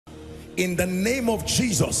in the name of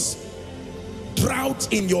Jesus.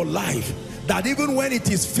 Drought in your life, that even when it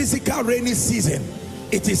is physical rainy season,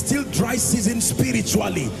 it is still dry season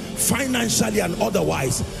spiritually, financially and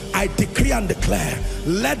otherwise. I decree and declare,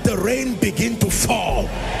 let the rain begin to fall.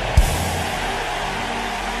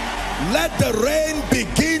 Let the rain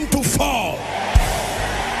begin to fall.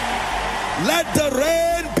 Let the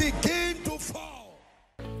rain begin to fall.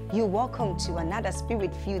 You're welcome to another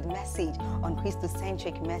spirit-filled message on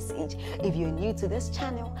Christocentric Message. If you're new to this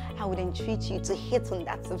channel, I would entreat you to hit on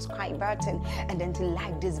that subscribe button and then to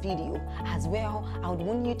like this video. As well, I would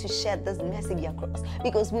want you to share this message across,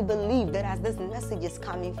 because we believe that as this message is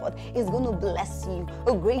coming forth, it's going to bless you.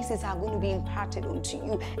 Graces are going to be imparted unto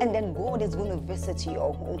you, and then God is going to visit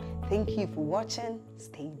your home. Thank you for watching.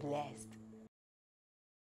 Stay blessed.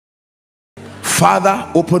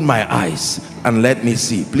 Father, open my eyes and let me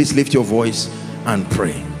see. Please lift your voice and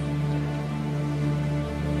pray.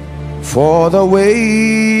 For the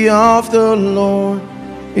way of the Lord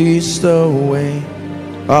is the way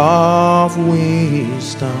of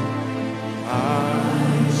wisdom.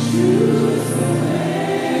 I choose the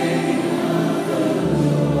way of the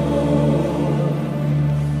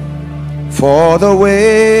Lord. For the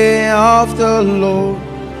way of the Lord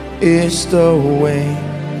is the way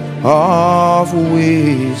of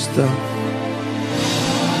wisdom.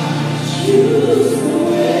 Choose the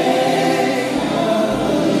way of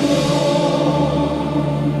the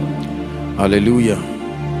Lord. Hallelujah.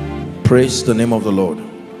 Praise the name of the Lord.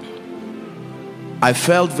 I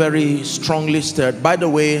felt very strongly stirred. By the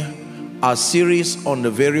way, our series on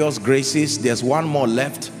the various graces, there's one more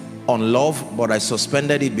left on love, but I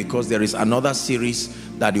suspended it because there is another series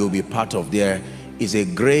that you'll be part of. There is a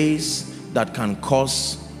grace that can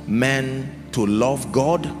cause men to love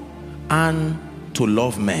God and to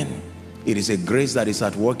love men. It is a grace that is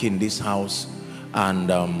at work in this house, and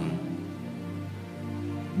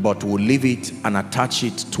but we'll leave it and attach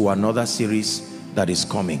it to another series that is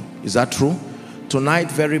coming. Is that true?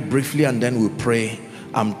 Tonight, very briefly, and then we'll pray,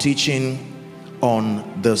 I'm teaching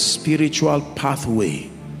on the spiritual pathway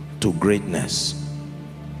to greatness.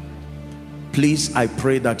 Please, I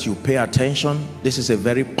pray that you pay attention. This is a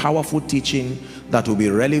very powerful teaching that will be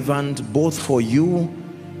relevant both for you,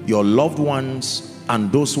 your loved ones,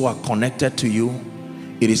 and those who are connected to you.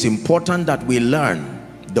 It is important that we learn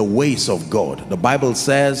the ways of God. The Bible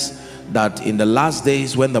says that in the last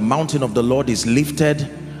days, when the mountain of the Lord is lifted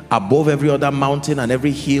above every other mountain and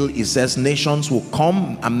every hill, it says nations will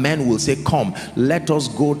come and men will say, come, let us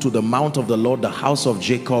go to the mount of the Lord, the house of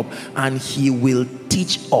Jacob, and he will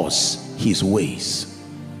teach us his ways.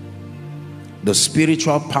 The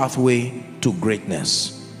spiritual pathway to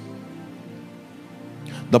greatness.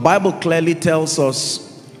 The Bible clearly tells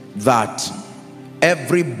us that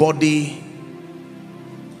everybody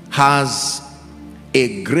has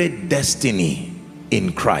a great destiny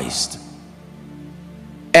in Christ.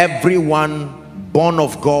 Everyone born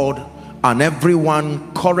of God and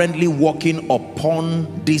everyone currently walking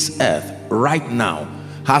upon this earth right now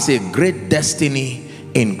has a great destiny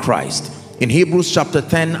in Christ. In Hebrews chapter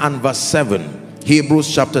 10 and verse 7,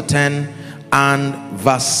 Hebrews chapter 10 and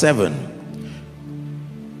verse 7,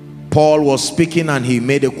 Paul was speaking and he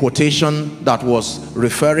made a quotation that was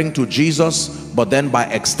referring to Jesus, but then by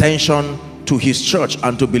extension to his church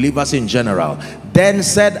and to believers in general. Then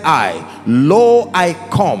said I, lo, I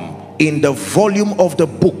come in the volume of the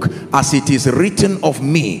book, as it is written of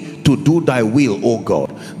me, to do thy will, O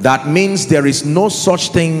God. That means there is no such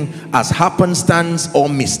thing as happenstance or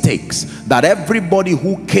mistakes. That everybody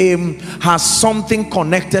who came has something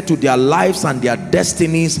connected to their lives and their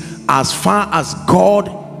destinies as far as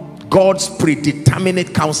God's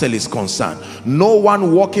predeterminate counsel is concerned. No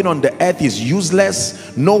one walking on the earth is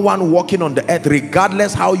useless. No one walking on the earth,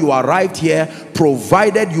 regardless how you arrived here,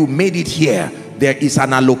 provided you made it here, there is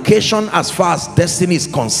an allocation as far as destiny is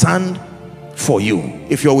concerned for you.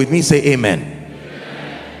 If you're with me, say amen.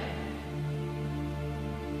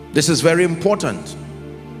 This is very important.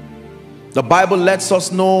 The Bible lets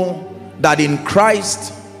us know that in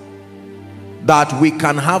Christ that we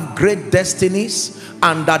can have great destinies,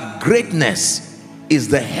 and that greatness is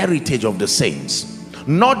the heritage of the saints.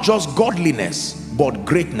 Not just godliness, but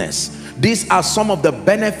greatness. These are some of the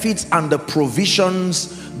benefits and the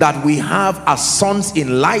provisions that we have as sons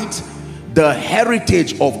in light. The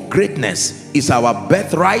heritage of greatness is our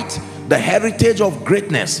birthright. The heritage of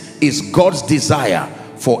greatness is God's desire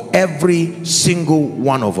for every single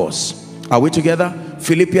one of us. Are we together?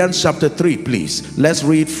 Philippians chapter 3, please. Let's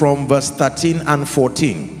read from verse 13 and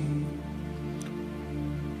 14.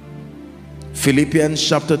 Philippians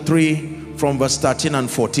chapter 3 from verse 13 and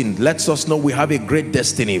 14 lets us know we have a great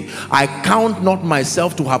destiny. I count not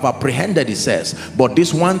myself to have apprehended, he says, but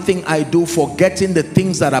this one thing I do, forgetting the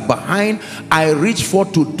things that are behind, I reach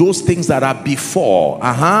forth to those things that are before.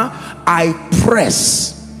 I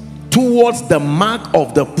press towards the mark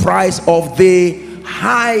of the prize of the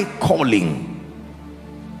high calling.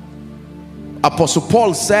 Apostle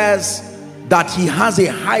Paul says that he has a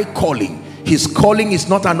high calling. His calling is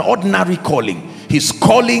not an ordinary calling. His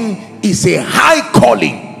calling is a high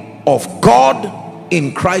calling of God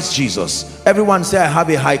in Christ Jesus. Everyone say, I have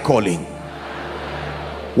a high calling.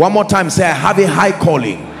 One more time, say, I have a high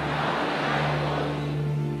calling.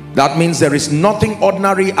 That means there is nothing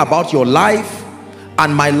ordinary about your life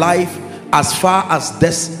and my life as far as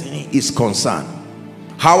destiny is concerned.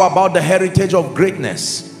 How about the heritage of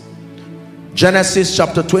greatness? Genesis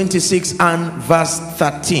chapter 26 and verse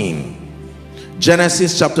 13.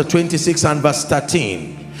 Genesis chapter 26 and verse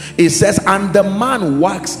 13. It says, and the man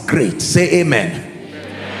waxed great, say amen,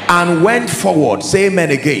 and went forward, say amen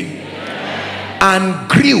again, and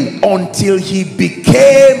grew until he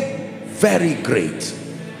became very great.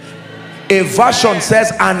 A version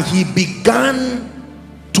says, and he began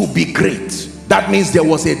to be great. That means there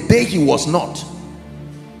was a day he was not.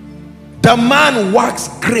 The man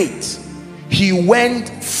waxed great. He went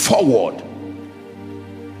forward.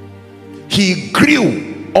 He grew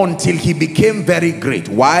until he became very great.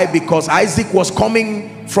 Why? Because Isaac was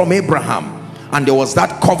coming from Abraham, and there was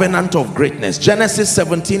that covenant of greatness. Genesis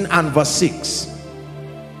 17 and verse 6.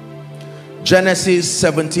 Genesis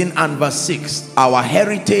 17 and verse 6. Our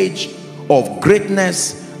heritage of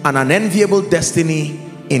greatness and an enviable destiny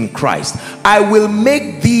in Christ. I will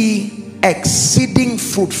make thee exceeding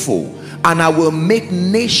fruitful, and I will make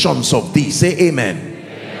nations of thee, say amen,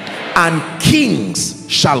 and kings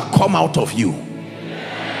shall come out of you.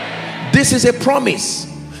 This is a promise.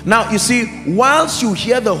 Now you see, whilst you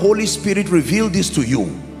hear the Holy Spirit reveal this to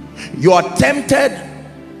you, you are tempted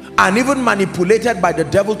and even manipulated by the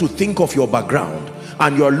devil to think of your background,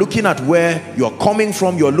 and you're looking at where you're coming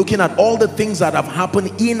from, you're looking at all the things that have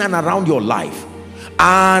happened in and around your life,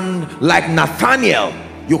 and like Nathaniel,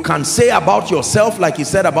 you can say about yourself, like he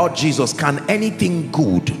said about Jesus, can anything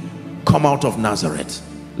good come out of Nazareth?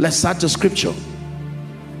 Let's start the scripture.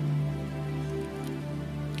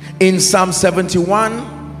 In Psalm 71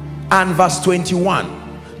 and verse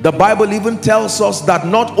 21, the Bible even tells us that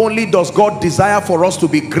not only does God desire for us to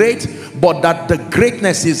be great, but that the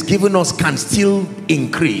greatness is given us can still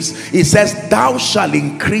increase. It says, thou shalt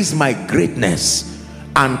increase my greatness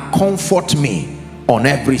and comfort me on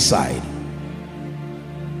every side.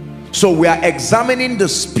 So we are examining the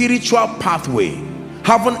spiritual pathway,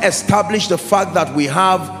 having established the fact that we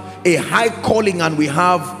have a high calling and we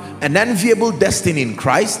have an enviable destiny in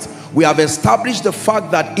Christ. We have established the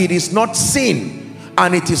fact that it is not sin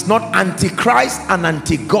and it is not antichrist and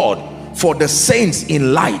anti-God for the saints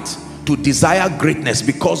in light to desire greatness,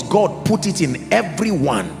 because God put it in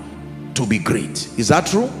everyone to be great. Is that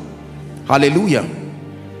true? Hallelujah.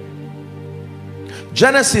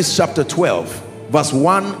 Genesis chapter 12 verse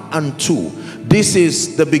 1 and 2. This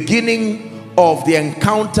is the beginning of the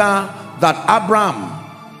encounter that Abraham,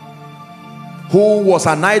 who was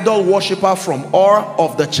an idol worshiper from Ur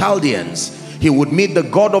of the Chaldeans, he would meet the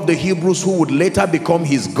God of the Hebrews, who would later become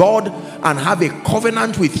his God, and have a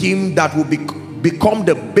covenant with him that would become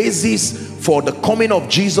the basis for the coming of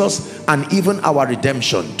Jesus and even our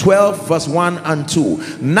redemption. 12 verse 1 and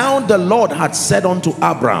 2. Now the Lord had said unto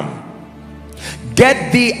Abraham,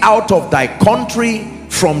 get thee out of thy country,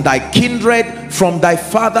 from thy kindred, from thy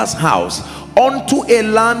father's house, unto a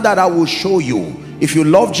land that I will show you. If you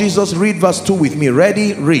love Jesus, read verse 2 with me.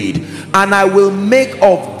 Ready? Read. And I will make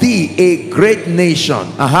of thee a great nation,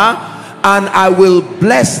 and I will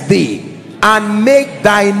bless thee, and make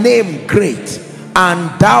thy name great,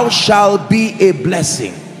 and thou shalt be a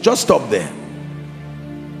blessing. Just stop there.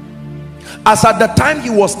 As at the time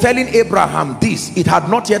he was telling Abraham this, it had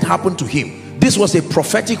not yet happened to him. This was a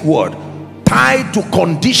prophetic word tied to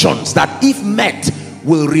conditions that, if met,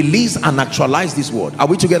 will release and actualize this word. Are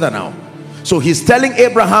we together now? So he's telling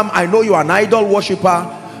Abraham, I know you are an idol worshiper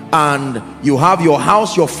and you have your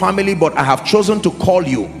house, your family, but I have chosen to call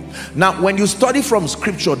you. Now, when you study from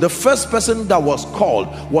scripture, the first person that was called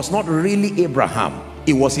was not really Abraham.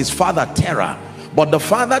 It was his father Terah. But the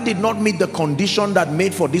father did not meet the condition that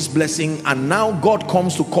made for this blessing, and now God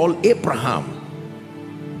comes to call Abraham.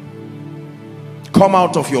 Come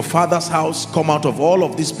out of your father's house, come out of all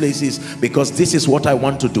of these places, because this is what I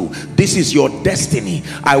want to do. This is your destiny.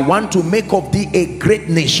 I want to make of thee a great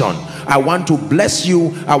nation. I want to bless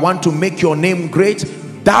you. I want to make your name great.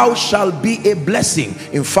 thou shalt be a blessing.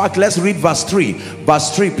 In fact, let's read verse 3.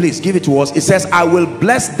 Verse 3, please give it to us. It says, I will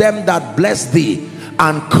bless them that bless thee,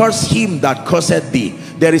 and curse him that curseth thee.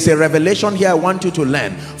 There is a revelation here I want you to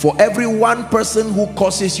learn. For every one person who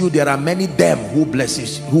curses you, there are many them who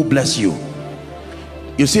bless you.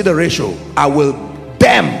 You see the ratio? I will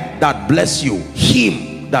them that bless you,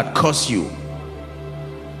 him that curse you.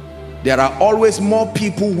 There are always more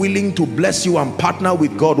people willing to bless you and partner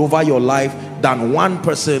with God over your life than one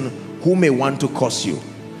person who may want to curse you.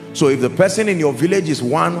 So if the person in your village is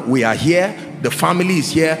one, we are here, the family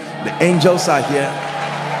is here, the angels are here.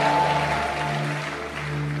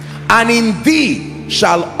 And in thee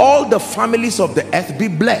shall all the families of the earth be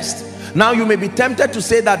blessed. Now you may be tempted to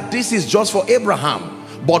say that this is just for Abraham,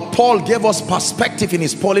 but Paul gave us perspective in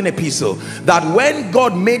his Pauline epistle that when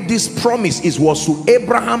God made this promise, it was to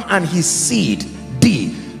Abraham and his seed,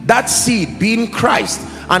 that seed being Christ.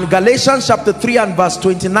 And Galatians chapter 3 and verse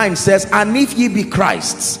 29 says, and if ye be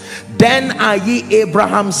Christ's, then are ye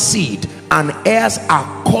Abraham's seed and heirs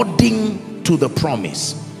according to the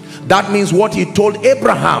promise. That means what he told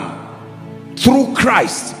Abraham through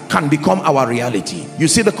Christ can become our reality. You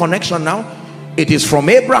see the connection now? It is from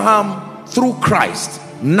Abraham through Christ.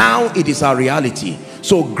 Now it is our reality.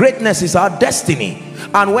 So greatness is our destiny.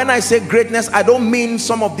 And when I say greatness, I don't mean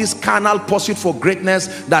some of this carnal pursuit for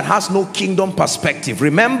greatness that has no kingdom perspective.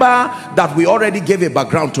 Remember that we already gave a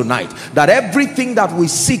background tonight, that everything that we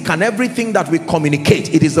seek and everything that we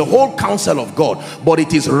communicate, it is the whole counsel of God, but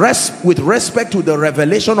it is with respect to the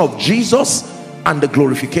revelation of Jesus and the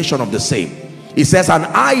glorification of the same. It says, and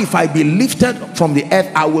I, if I be lifted from the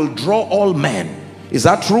earth, I will draw all men. Is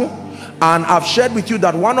that true? And I've shared with you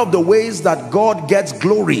that one of the ways that God gets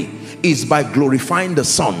glory is by glorifying the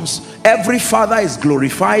sons. Every father is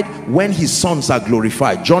glorified when his sons are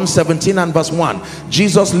glorified. John 17 and verse 1,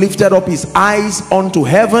 Jesus lifted up his eyes unto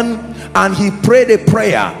heaven and he prayed a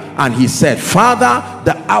prayer and he said, Father,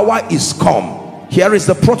 the hour is come. Here is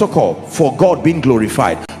the protocol for God being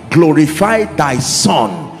glorified. Glorify thy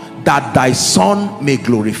son, that thy son may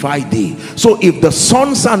glorify thee. So if the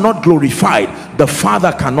sons are not glorified, the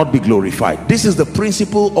father cannot be glorified. This is the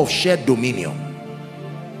principle of shared dominion.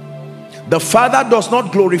 The father does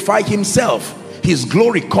not glorify himself. His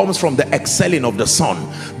glory comes from the excelling of the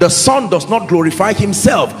son. The son does not glorify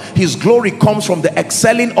himself. His glory comes from the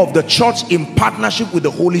excelling of the church in partnership with the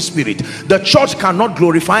Holy Spirit. The church cannot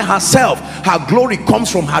glorify herself. Her glory comes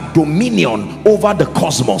from her dominion over the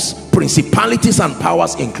cosmos, principalities and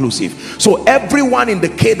powers inclusive. So everyone in the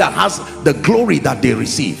Kedar has the glory that they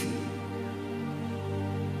receive.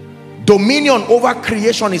 Dominion over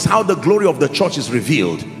creation is how the glory of the church is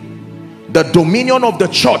revealed. The dominion of the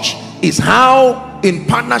church is how, in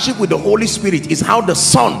partnership with the Holy Spirit, is how the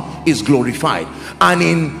Son is glorified. And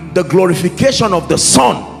in the glorification of the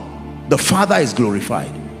Son, the Father is glorified.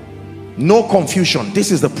 No confusion. This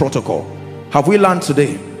is the protocol. Have we learned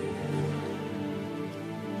today?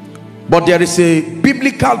 But there is a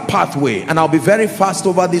biblical pathway, and I'll be very fast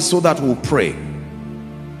over this so that we'll pray.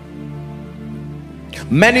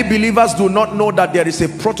 Many believers do not know that there is a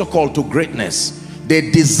protocol to greatness. They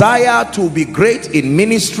desire to be great in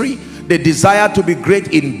ministry, they desire to be great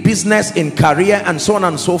in business, in career, and so on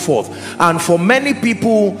and so forth. And for many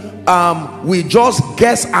people, we just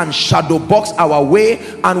guess and shadow box our way,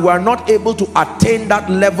 and we're not able to attain that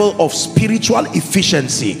level of spiritual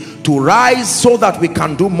efficiency to rise so that we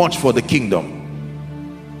can do much for the kingdom.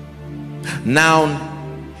 Now,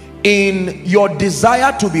 in your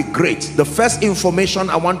desire to be great, the first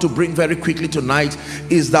information I want to bring very quickly tonight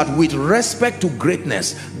is that with respect to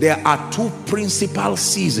greatness, there are two principal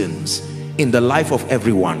seasons in the life of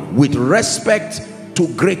everyone. With respect to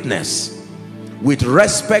greatness, with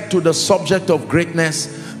respect to the subject of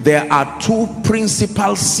greatness, there are two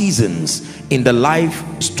principal seasons in the life.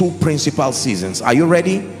 Two principal seasons. Are you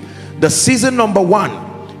ready? The season number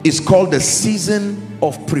one is called the season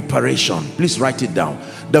of preparation. Please write it down.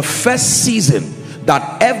 The first season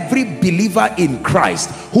that every believer in Christ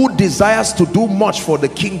who desires to do much for the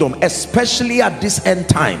kingdom, especially at these end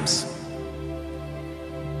times,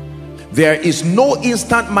 there is no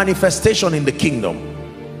instant manifestation in the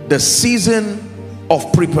kingdom. The season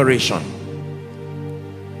of preparation.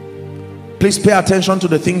 Please pay attention to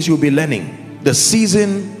the things you'll be learning. The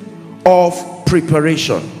season of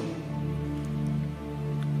preparation.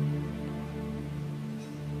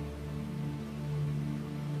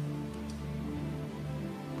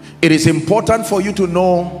 It is important for you to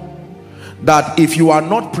know that if you are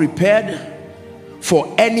not prepared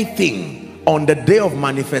for anything on the day of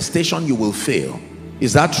manifestation, you will fail.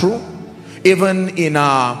 Is that true? Even in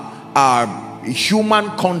our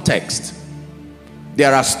human context,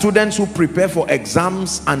 There are students who prepare for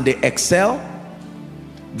exams and they excel.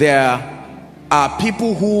 There are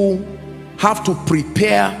people who have to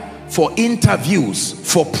prepare for interviews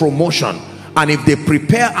for promotion, and if they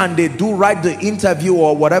prepare and they do write the interview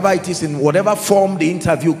or whatever it is, in whatever form the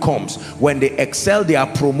interview comes, when they excel, they are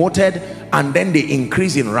promoted and then they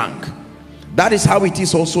increase in rank. That is how it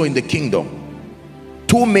is also in the kingdom.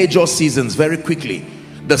 Two major seasons very quickly.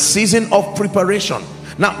 The season of preparation.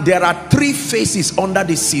 Now there are three phases under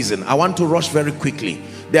this season. I want to rush very quickly.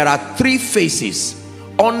 There are three phases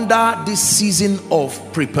under this season of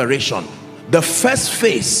preparation. The first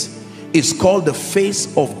phase is called the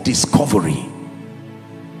phase of discovery.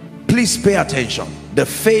 Please pay attention. The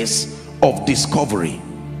phase of discovery.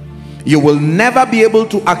 You will never be able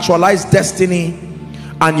to actualize destiny,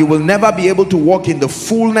 and you will never be able to walk in the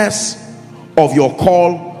fullness of your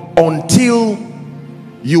call until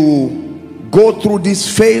you go through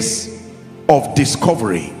this phase of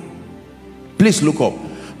discovery. Please look up.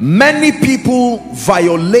 Many people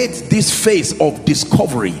violate this phase of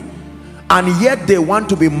discovery, and yet they want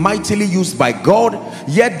to be mightily used by God,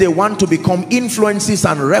 yet they want to become influences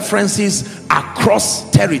and references across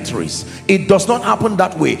territories. It does not happen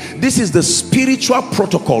that way. This is the spiritual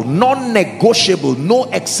protocol, non-negotiable, no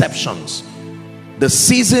exceptions. The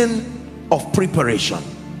season of preparation.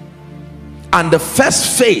 And the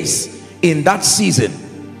first phase in that season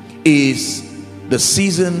is the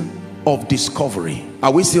season of discovery.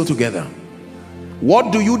 Are we still together?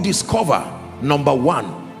 What do you discover? Number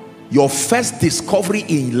one, your first discovery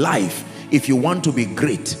in life, if you want to be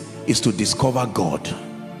great, is to discover God.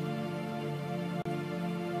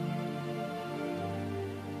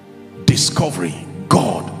 Discovery.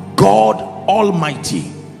 God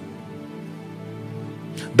Almighty.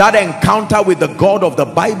 That encounter with the God of the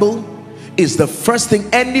Bible is the first thing.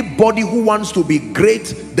 Anybody who wants to be great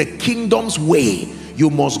the kingdom's way, you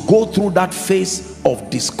must go through that phase of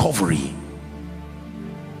discovery.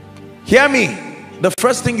 Hear me. The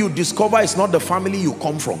first thing you discover is not the family you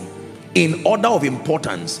come from. In order of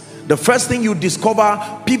importance, the first thing you discover,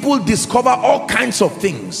 people discover all kinds of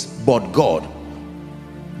things, but God.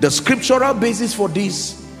 The scriptural basis for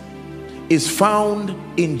this is found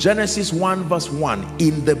in Genesis 1 verse 1.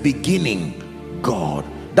 In the beginning, God.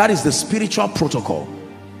 That is the spiritual protocol.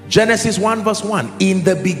 Genesis 1 verse 1. In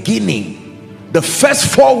the beginning. The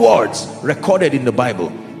first four words recorded in the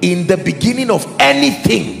Bible. In the beginning of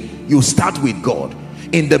anything, you start with God.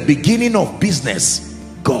 In the beginning of business,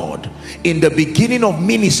 God. In the beginning of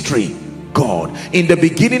ministry, God. In the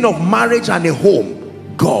beginning of marriage and a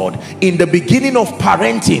home, God. In the beginning of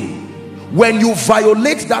parenting. When you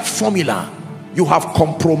violate that formula, you have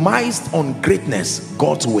compromised on greatness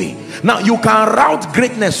God's way. Now you can route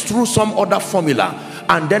greatness through some other formula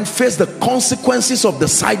and then face the consequences of the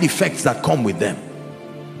side effects that come with them.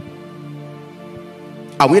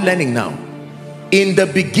 Are we learning now? In the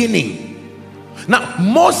beginning. Now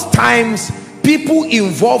most times people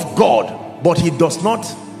involve God, but he does not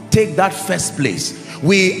take that first place.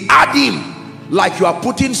 We add him like you are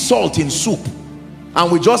putting salt in soup,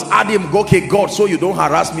 and we just add him. Okay, God, so you don't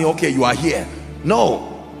harass me. Okay, you are here.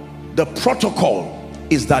 No, the protocol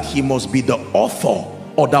is that he must be the author,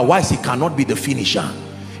 otherwise he cannot be the finisher.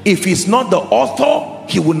 If he's not the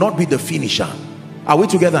author, he will not be the finisher. Are we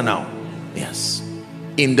together now? Yes.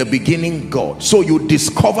 In the beginning, God. So you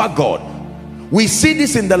discover God. We see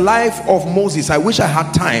this in the life of Moses. I wish I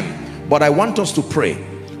had time, but I want us to pray.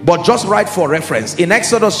 But just write for reference. In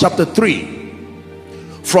Exodus chapter 3,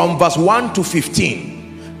 from verse 1 to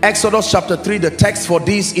 15. Exodus chapter 3, the text for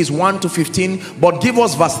this is 1 to 15, but give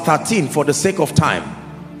us verse 13 for the sake of time.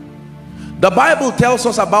 The Bible tells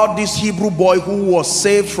us about this Hebrew boy who was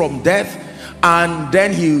saved from death, and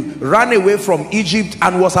then he ran away from Egypt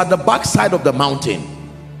and was at the backside of the mountain,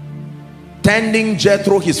 tending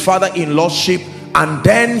Jethro, his father-in-law's sheep, and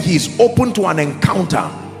then he's open to an encounter.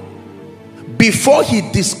 Before he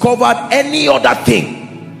discovered any other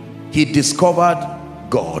thing, he discovered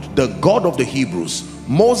God, the God of the Hebrews.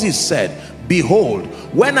 Moses said, behold,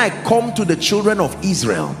 when I come to the children of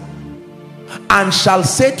Israel and shall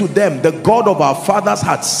say to them, the God of our fathers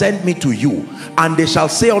hath sent me to you, and they shall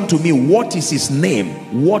say unto me, what is his name?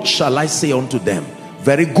 What shall I say unto them?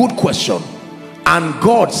 Very good question. And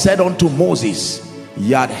God said unto Moses,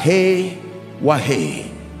 Yad-Heh-Wah-Heh,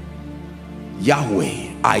 Yahweh,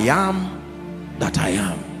 I am that I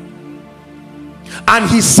am. And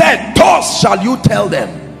he said, thus shall you tell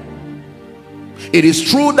them. It is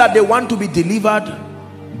true that they want to be delivered,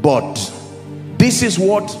 but this is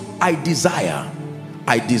what I desire.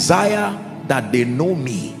 I desire that they know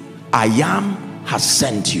me. I am has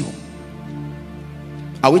sent you.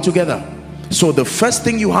 Are we together? So the first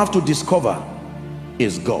thing you have to discover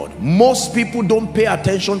is God. Most people don't pay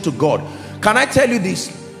attention to God. Can I tell you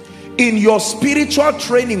this? In your spiritual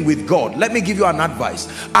training with God, let me give you an advice,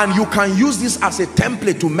 and you can use this as a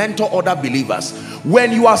template to mentor other believers.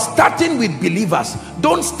 When you are starting with believers,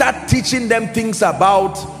 don't start teaching them things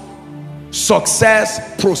about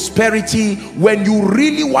success, prosperity. When you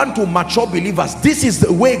really want to mature believers, this is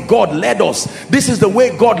the way God led us. This is the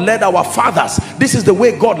way God led our fathers. This is the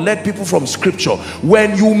way God led people from scripture.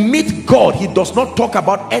 When you meet God, he does not talk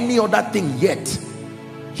about any other thing yet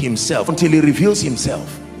himself until he reveals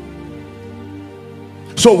himself.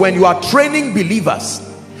 So when you are training believers,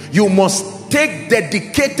 you must take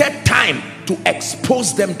dedicated time to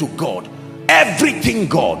expose them to God. Everything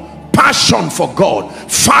God, passion for God,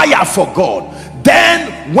 fire for God.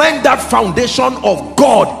 Then when that foundation of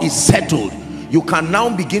God is settled, you can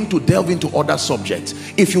now begin to delve into other subjects.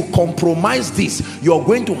 If you compromise this, you're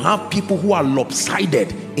going to have people who are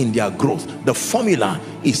lopsided in their growth. The formula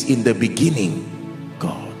is in the beginning,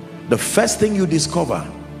 God. The first thing you discover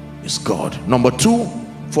is God. Number two,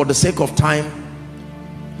 for the sake of time,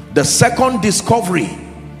 the second discovery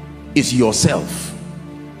is yourself.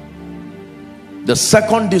 The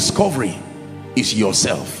second discovery is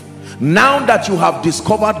yourself. Now that you have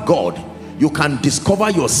discovered God, you can discover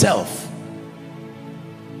yourself.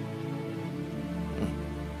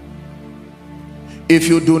 If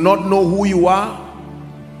you do not know who you are,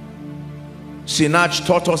 Sinach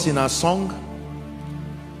taught us in our song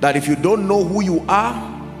that if you don't know who you are,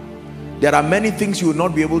 there are many things you will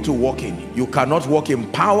not be able to walk in. You cannot walk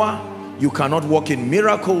in power. You cannot walk in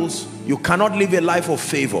miracles. You cannot live a life of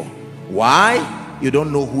favor. Why? You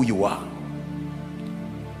don't know who you are.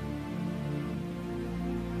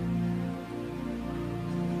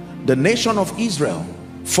 The nation of Israel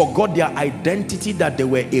forgot their identity, that they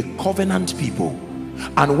were a covenant people.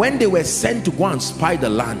 And when they were sent to go and spy the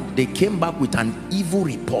land, they came back with an evil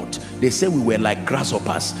report. They said we were like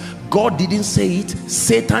grasshoppers. God didn't say it.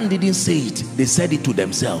 Satan didn't say it. They said it to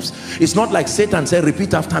themselves. It's not like Satan said,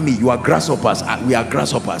 repeat after me, you are grasshoppers. We are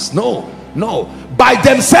grasshoppers. No, no. By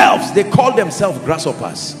themselves, they call themselves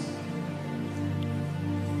grasshoppers.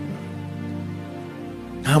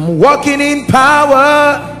 I'm walking in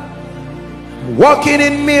power, walking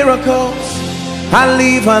in miracles. I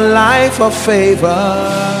live a life of favor.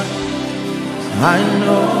 I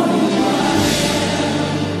know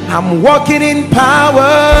I'm walking in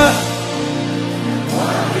power.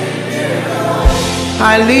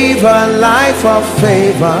 I live a life of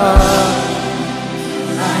favor.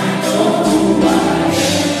 I know.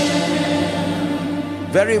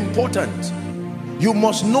 Very important. You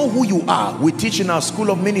must know who you are. We teach in our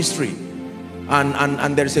school of ministry,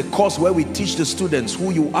 and there is a course where we teach the students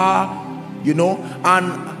who you are, you know,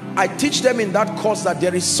 and I teach them in that course that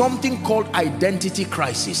there is something called identity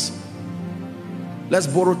crisis. Let's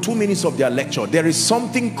borrow 2 minutes of their lecture. There is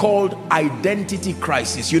something called identity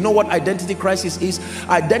crisis. You know what identity crisis is?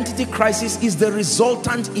 Identity crisis is the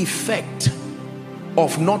resultant effect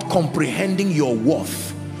of not comprehending your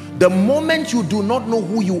worth. The moment you do not know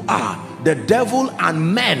who you are, the devil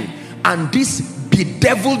and men and this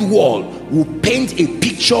bedeviled world will paint a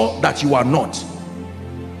picture that you are not.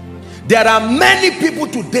 There are many people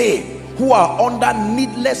today who are under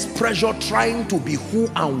needless pressure trying to be who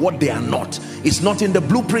and what they are not. It's not in the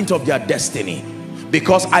blueprint of their destiny.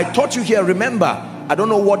 Because I taught you here, remember, I don't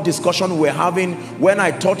know what discussion we're having when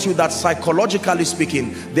I taught you that psychologically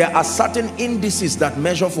speaking, there are certain indices that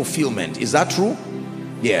measure fulfillment. Is that true?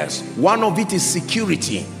 Yes. One of it is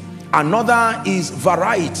security. Another is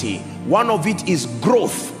variety. One of it is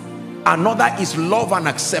growth. Another is love and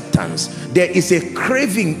acceptance. There is a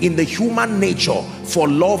craving in the human nature for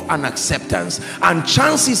love and acceptance. And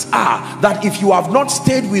chances are that if you have not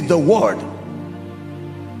stayed with the word,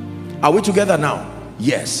 are we together now?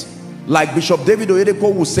 Yes. Like Bishop David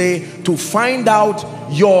Oyedepo will say, to find out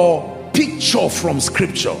your picture from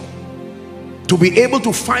scripture, to be able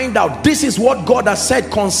to find out this is what God has said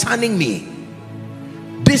concerning me,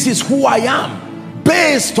 this is who I am,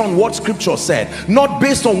 based on what scripture said, not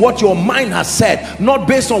based on what your mind has said, not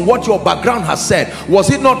based on what your background has said.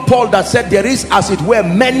 Was it not Paul that said there is, as it were,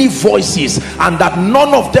 many voices, and that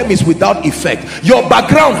none of them is without effect? Your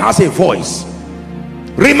background has a voice.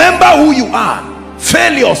 Remember who you are,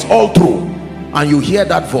 failures all through, and you hear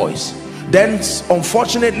that voice. Then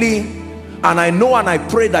unfortunately, and I know and I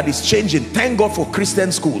pray that it's changing, thank God for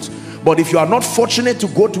Christian schools. But if you are not fortunate to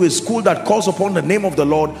go to a school that calls upon the name of the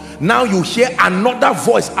Lord, now you hear another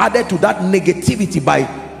voice added to that negativity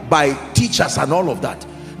by teachers and all of that.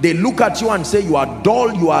 They look at you and say you are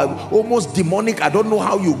dull, you are almost demonic, I don't know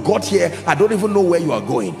how you got here, I don't even know where you are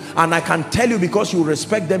going. And I can tell you, because you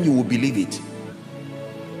respect them, you will believe it.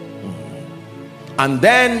 And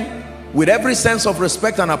then, with every sense of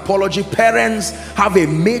respect and apology, parents have a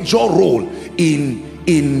major role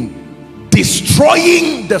in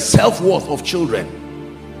destroying the self-worth of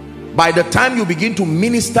children. By the time you begin to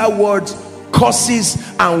minister words, curses,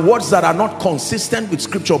 and words that are not consistent with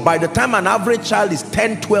scripture, by the time an average child is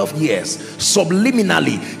 10-12 years,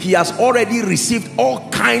 subliminally he has already received all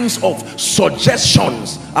kinds of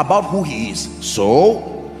suggestions about who he is.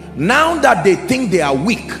 So now that they think they are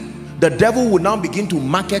weak, the devil will now begin to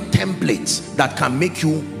market templates that can make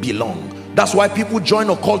you belong. That's why people join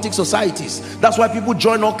occultic societies. That's why people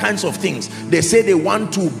join all kinds of things. They say they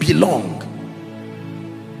want to belong.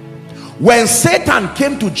 When Satan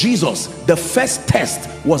came to Jesus, the first test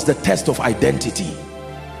was the test of identity.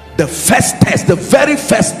 The first test, the very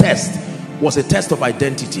first test, was a test of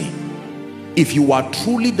identity. If you are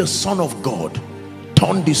truly the Son of God,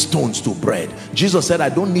 turn these stones to bread. Jesus said, I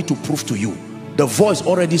don't need to prove to you. The voice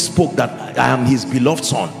already spoke that I am his beloved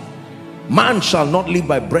son. Man shall not live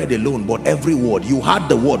by bread alone, but every word. You heard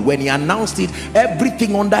the word. When he announced it,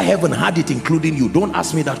 everything under heaven had it, including you. Don't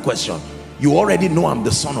ask me that question. You already know I'm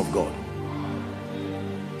the Son of God.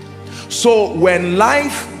 So when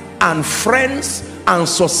life and friends and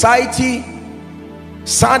society,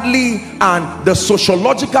 sadly, and the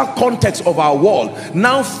sociological context of our world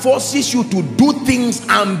now forces you to do things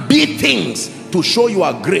and be things to show you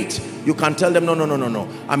are great, you can tell them, no,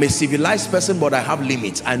 I'm a civilized person, but I have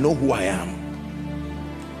limits. I know who I am.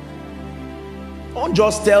 Don't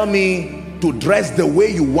just tell me to dress the way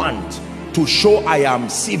you want to show I am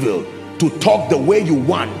civil, to talk the way you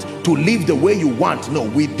want, to live the way you want. No,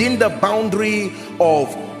 within the boundary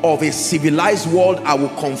of a civilized world, I will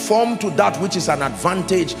conform to that which is an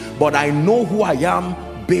advantage, but I know who I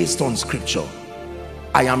am based on scripture.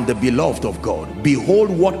 I am the beloved of God. Behold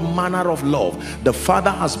what manner of love the Father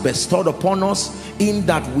has bestowed upon us, in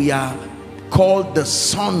that we are called the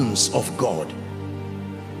sons of God.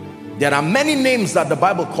 There are many names that the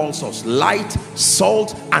Bible calls us: light,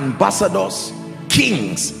 salt, ambassadors,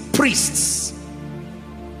 kings, priests.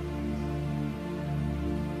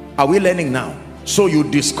 Are we learning now? So you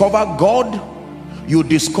discover God, you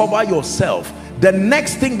discover yourself. The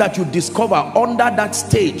next thing that you discover under that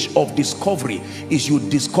stage of discovery is you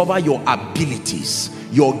discover your abilities,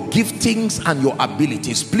 your giftings and your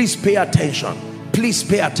abilities. Please pay attention. Please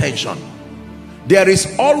pay attention. There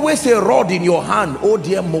is always a rod in your hand, oh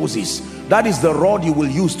dear Moses. That is the rod you will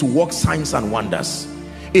use to work signs and wonders.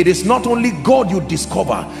 It is not only God you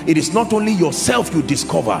discover, it is not only yourself you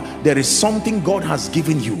discover. There is something God has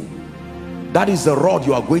given you. That is the rod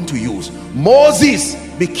you are going to use. Moses,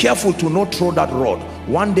 be careful to not throw that rod.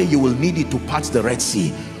 One day you will need it to part the Red Sea.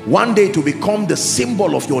 One day to become the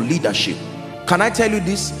symbol of your leadership. Can I tell you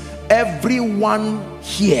this? Everyone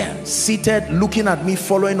here seated, looking at me,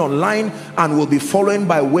 following online, and will be following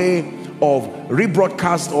by way of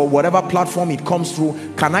rebroadcast or whatever platform it comes through,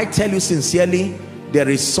 can I tell you sincerely, there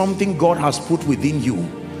is something God has put within you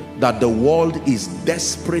that the world is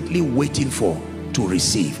desperately waiting for to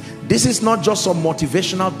receive. This is not just some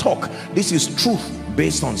motivational talk. This is truth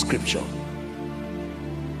based on scripture.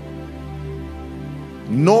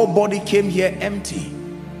 Nobody came here empty.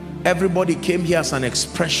 Everybody came here as an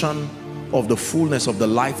expression of the fullness of the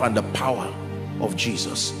life and the power of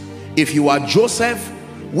Jesus. If you are Joseph,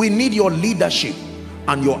 we need your leadership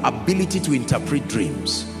and your ability to interpret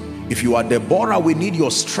dreams. If you are Deborah, we need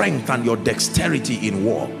your strength and your dexterity in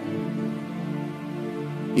war.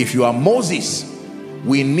 If you are Moses,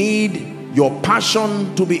 we need your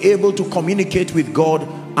passion to be able to communicate with God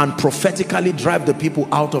and prophetically drive the people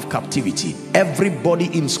out of captivity. Everybody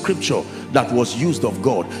in scripture that was used of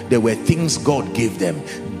God, there were things God gave them.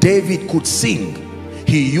 David could sing.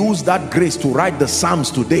 He used that grace to write the Psalms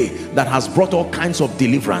today that has brought all kinds of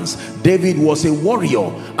deliverance. David was a warrior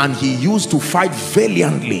and he used to fight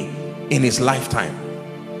valiantly in his lifetime.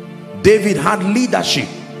 David had leadership.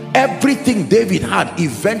 Everything David had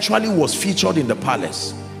eventually was featured in the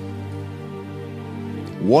palace.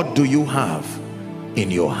 What do you have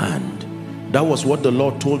in your hand? That was what the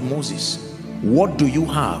Lord told Moses. What do you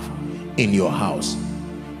have in your house?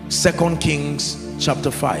 2 Kings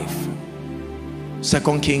chapter 5.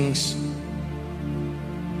 2 Kings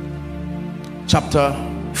chapter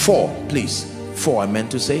 4, please. 4 I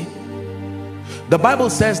meant to say. The Bible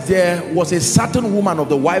says there was a certain woman of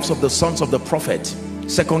the wives of the sons of the prophet.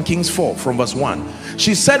 2 Kings 4 from verse 1.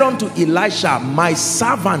 She said unto Elisha, my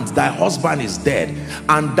servant, thy husband is dead,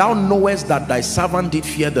 and thou knowest that thy servant did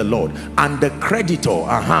fear the Lord, and the creditor,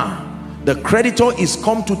 the creditor is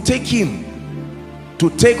come to take him, to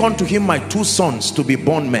take unto him my 2 sons to be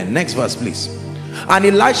bondmen. Next verse please. And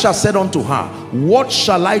Elisha said unto her, what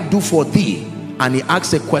shall I do for thee? And he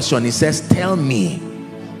asks a question. He says, tell me,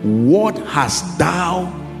 what hast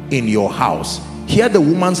thou in your house? Hear the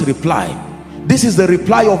woman's reply. This is the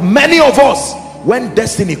reply of many of us when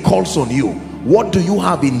destiny calls on you. What do you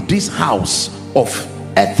have in this house of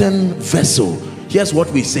earthen vessel? Here's what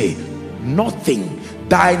we say. Nothing.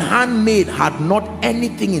 Thine handmaid had not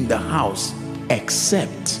anything in the house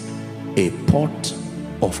except a pot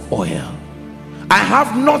of oil. I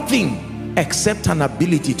have nothing except an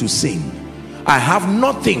ability to sing. I have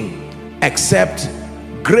nothing except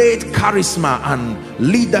great charisma and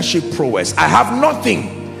leadership prowess. I have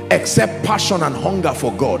nothing except passion and hunger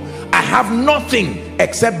for God. I have nothing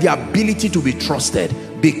except the ability to be trusted.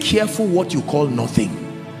 Be careful what you call nothing.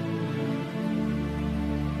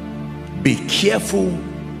 Be careful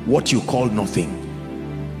what you call nothing.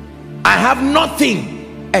 I have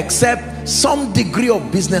nothing except some degree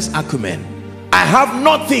of business acumen. I have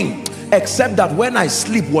nothing except that when I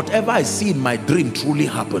sleep, whatever I see in my dream truly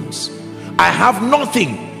happens. I have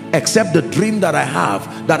nothing except the dream that I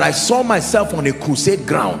have, that I saw myself on a crusade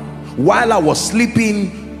ground while I was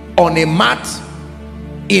sleeping on a mat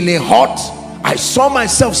in a hut. I saw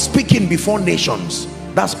myself speaking before nations.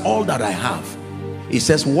 That's all that I have. He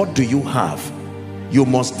says, what do you have? You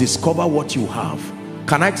must discover what you have.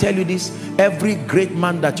 Can I tell you this? Every great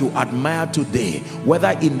man that you admire today, whether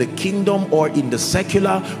in the kingdom or in the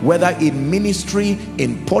secular, whether in ministry,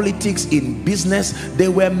 in politics, in business, they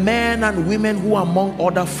were men and women who, among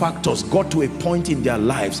other factors, got to a point in their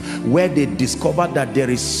lives where they discovered that there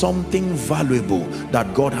is something valuable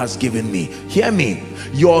that God has given me. Hear me.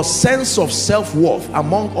 Your sense of self-worth,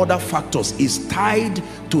 among other factors, is tied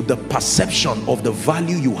to the perception of the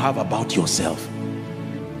value you have about yourself.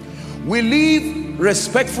 We live,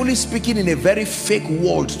 respectfully speaking, in a very fake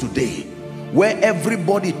world today, where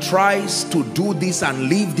everybody tries to do this and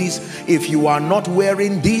live this. If you are not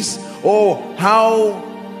wearing this, oh,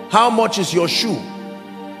 how much is your shoe?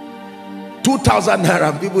 2,000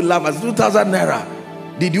 naira. And people laugh at 2,000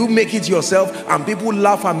 naira. Did you make it yourself? And people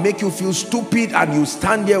laugh and make you feel stupid, and you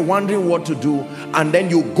stand there wondering what to do, and then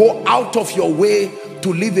you go out of your way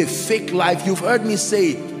to live a fake life. You've heard me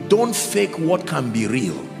say, don't fake what can be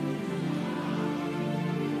real.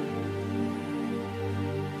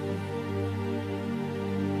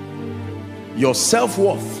 Your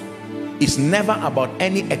self-worth is never about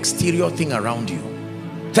any exterior thing around you.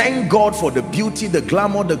 Thank God for the beauty, the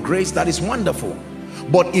glamour, the grace. That is wonderful.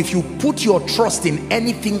 But if you put your trust in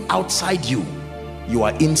anything outside you, you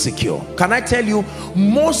are insecure. Can I tell you,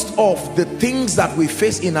 most of the things that we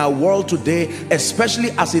face in our world today,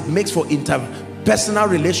 especially as it makes for interpersonal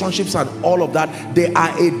relationships and all of that, they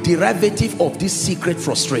are a derivative of this secret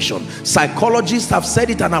frustration. Psychologists have said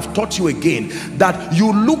it, and I've taught you again, that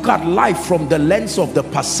you look at life from the lens of the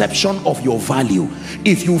perception of your value.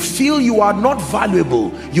 If you feel you are not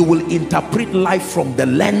valuable, you will interpret life from the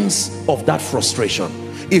lens of that frustration.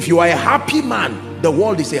 If you are a happy man, the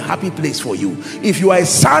world is a happy place for you. If you are a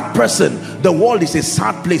sad person, the world is a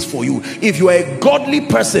sad place for you. If you are a godly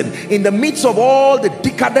person, in the midst of all the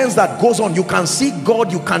decadence that goes on, you can see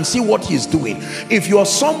God, you can see what He's doing. If you are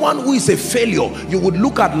someone who is a failure, you would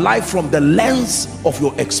look at life from the lens of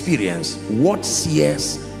your experience. What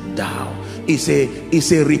seest thou? It's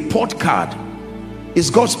a report card.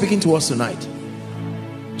 Is God speaking to us tonight?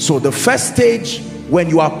 So the first stage when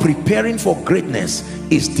you are preparing for greatness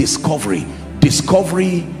is discovery.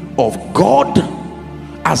 Discovery of God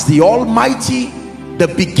as the Almighty, the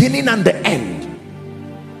beginning and the end,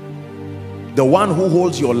 the one who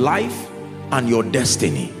holds your life and your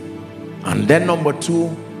destiny. And then number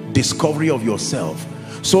two, discovery of yourself,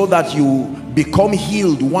 so that you become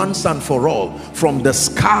healed once and for all from the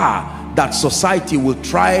scar that society will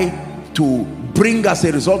try to bring as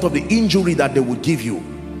a result of the injury that they would give you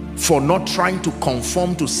for not trying to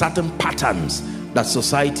conform to certain patterns that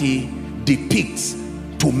society depicts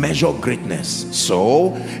to measure greatness.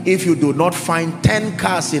 So if you do not find 10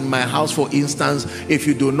 cars in my house, for instance, if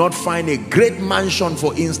you do not find a great mansion,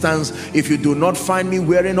 for instance, if you do not find me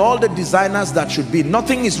wearing all the designers that should be,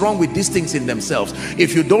 nothing is wrong with these things in themselves.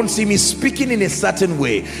 If you don't see me speaking in a certain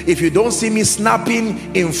way, if you don't see me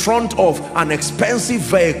snapping in front of an expensive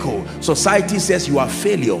vehicle, society says you are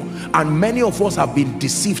failure. And many of us have been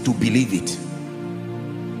deceived to believe it.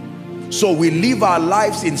 So we live our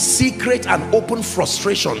lives in secret and open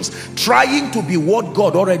frustrations, trying to be what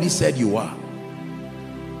God already said you are.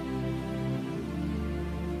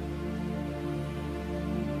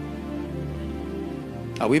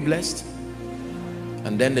 Are we blessed?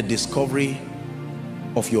 And then the discovery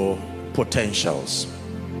of your potentials.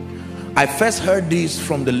 I first heard this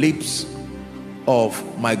from the lips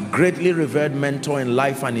of my greatly revered mentor in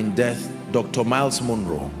life and in death, Dr. Miles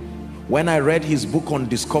Monroe, when I read his book on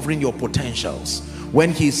discovering your potentials.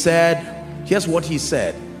 When he said, here's what he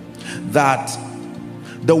said, that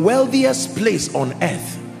the wealthiest place on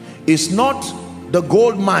earth is not the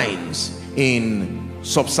gold mines in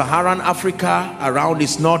sub-Saharan Africa around,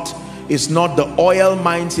 it's not the oil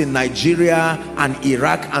mines in Nigeria and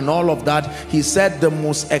Iraq and all of that. He said the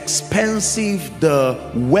most expensive,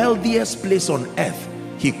 the wealthiest place on earth,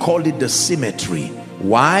 he called it the cemetery.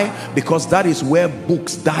 Why? Because that is where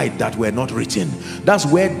books died that were not written. That's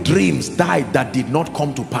where dreams died that did not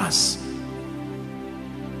come to pass.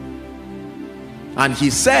 And he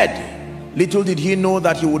said, little did he know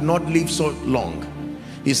that he would not live so long.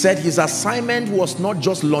 He said his assignment was not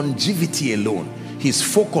just longevity alone. His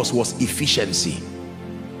focus was efficiency.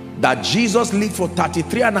 That Jesus lived for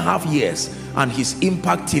 33.5 years and his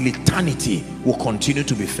impact till eternity will continue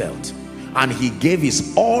to be felt. And he gave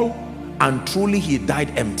his all, and truly he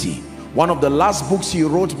died empty. One of the last books he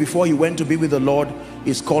wrote before he went to be with the Lord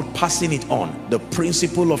is called Passing It On, the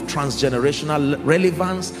principle of transgenerational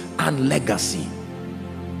relevance and legacy.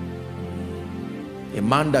 A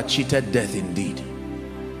man that cheated death indeed.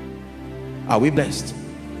 Are we blessed?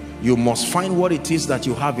 You must find what it is that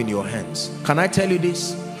you have in your hands. Can I tell you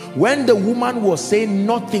this? When the woman was saying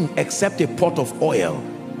nothing except a pot of oil,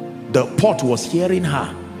 the pot was hearing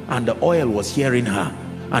her and the oil was hearing her.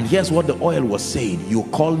 And here's what the oil was saying: you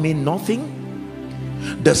call me nothing?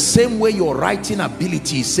 The same way your writing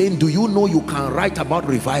ability is saying, do you know you can write about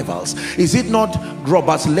revivals? Is it not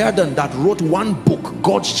Robert Liardon that wrote one book,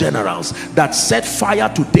 God's Generals, that set fire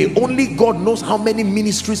today? Only God knows how many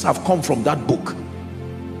ministries have come from that book.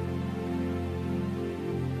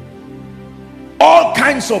 All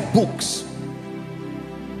kinds of books,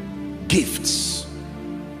 gifts.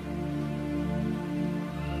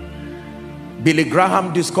 Billy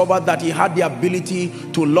Graham discovered that he had the ability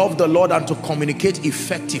to love the Lord and to communicate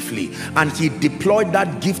effectively, and he deployed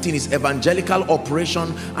that gift in his evangelical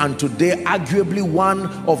operation, and today arguably one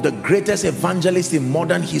of the greatest evangelists in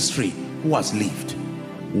modern history who has lived.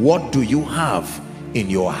 What do you have in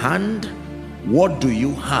your hand? What do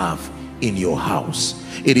you have in your house?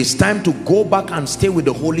 It is time to go back and stay with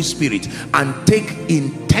the Holy Spirit and take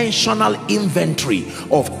intentional inventory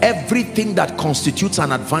of everything that constitutes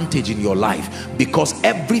an advantage in your life, because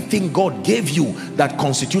everything God gave you that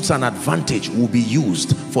constitutes an advantage will be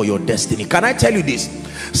used for your destiny. Can I tell you this?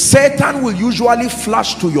 Satan will usually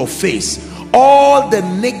flash to your face all the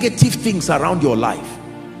negative things around your life.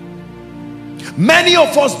 Many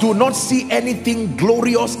of us do not see anything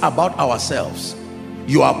glorious about ourselves.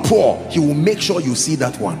 You are poor, he will make sure you see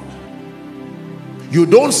that one. You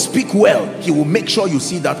don't speak well, he will make sure you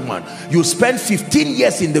see that one. You spend 15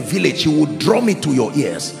 years in the village, he will drum it to your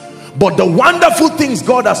ears. But the wonderful things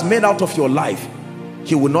God has made out of your life,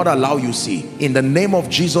 he will not allow you see. In the name of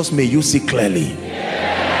Jesus, may you see clearly.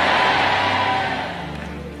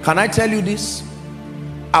 Can I tell you this?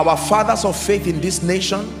 Our fathers of faith in this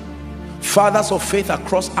nation, fathers of faith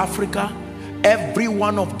across Africa, every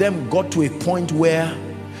one of them got to a point where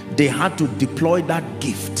they had to deploy that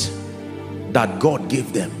gift that God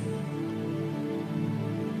gave them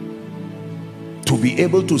to be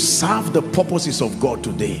able to serve the purposes of God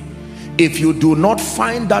today. If you do not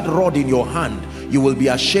find that rod in your hand, you will be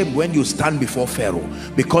ashamed when you stand before Pharaoh,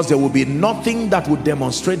 because there will be nothing that would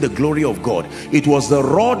demonstrate the glory of God. It was the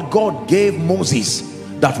rod God gave Moses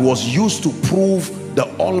that was used to prove the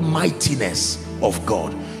almightiness of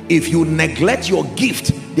God. If you neglect your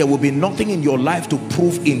gift, there will be nothing in your life to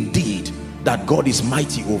prove indeed that God is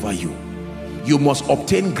mighty over you. You must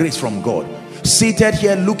obtain grace from God. Seated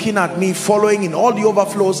here looking at me, following in all the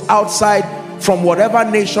overflows outside, from whatever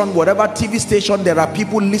nation, whatever TV station, there are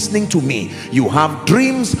people listening to me. You have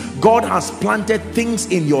dreams. God has planted things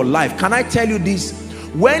in your life. Can I tell you this?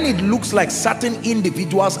 When it looks like certain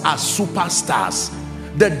individuals are superstars,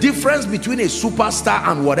 the difference between a superstar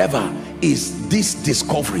and whatever is this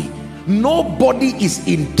discovery: nobody is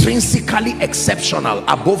intrinsically exceptional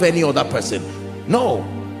above any other person. No.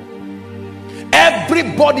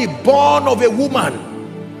 Everybody born of a woman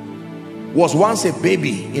was once a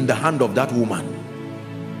baby in the hand of that woman.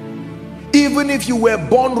 Even if you were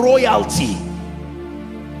born royalty,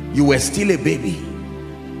 you were still a baby.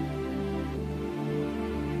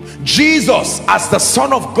 Jesus, as the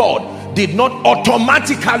Son of God, did not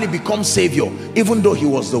automatically become Savior, even though he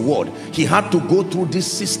was the Word. He had to go through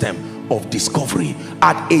this system of discovery.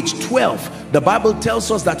 At age 12, the Bible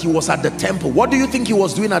tells us that he was at the temple. What do you think he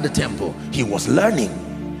was doing at the temple? He was learning.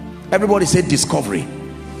 Everybody say discovery.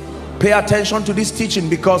 Pay attention to this teaching,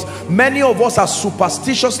 because many of us are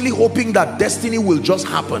superstitiously hoping that destiny will just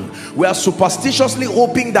happen. We are superstitiously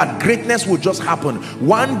hoping that greatness will just happen.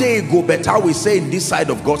 One day go better, we say, in this side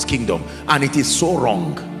of God's kingdom, and it is so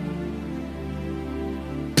wrong.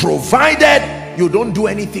 Provided you don't do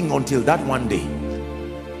anything until that one day.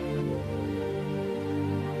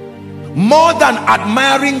 More than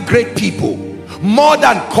admiring great people, more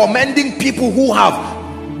than commending people who have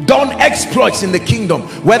done exploits in the kingdom,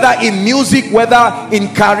 whether in music, whether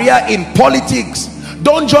in career, in politics,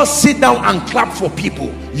 don't just sit down and clap for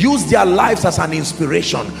people. Use their lives as an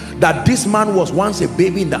inspiration, that this man was once a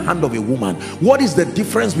baby in the hand of a woman. What is the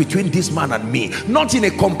difference between this man and me? Not in a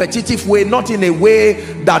competitive way, not in a way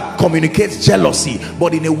that communicates jealousy,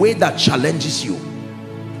 but in a way that challenges you.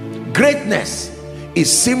 Greatness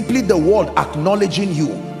is simply the world acknowledging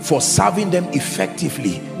you for serving them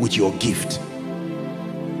effectively with your gift.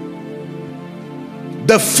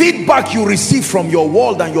 The feedback you receive from your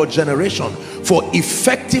world and your generation for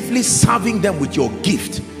effectively serving them with your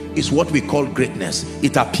gift is what we call greatness.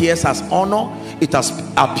 It appears as honor, it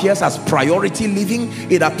appears as priority living,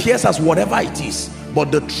 it appears as whatever it is.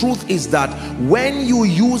 But the truth is that when you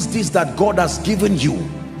use this that God has given you,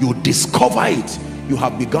 you discover it, you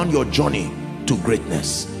have begun your journey to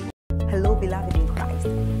greatness. Hello, beloved in Christ.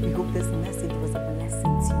 We hope this message was a blessing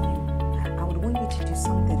to you. I would want you to do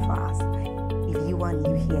something for us. If you are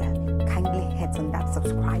new here, kindly hit on that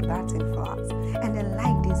subscribe button for us, and then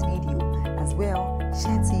like this video as well.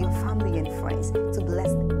 Share to your family and friends to bless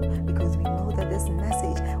them, because we know that this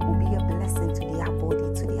message will be a blessing to their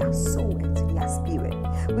body, to their soul, and to their spirit.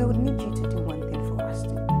 We would need you to do one thing for us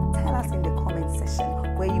too. Tell us in the comment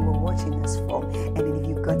section where you were watching us from, and then if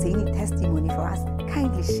you've got any testimony for us,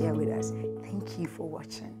 kindly share with us. Thank you for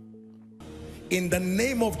watching. In the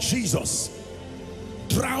name of Jesus,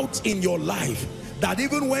 drought in your life, that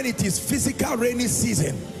even when it is physical rainy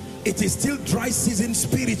season, it is still dry season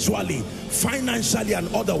spiritually, financially,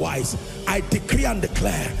 and otherwise, I decree and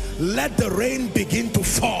declare, let the rain begin to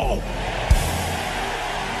fall.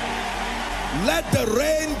 Let the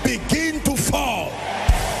rain begin to fall.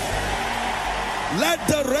 Let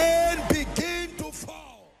the rain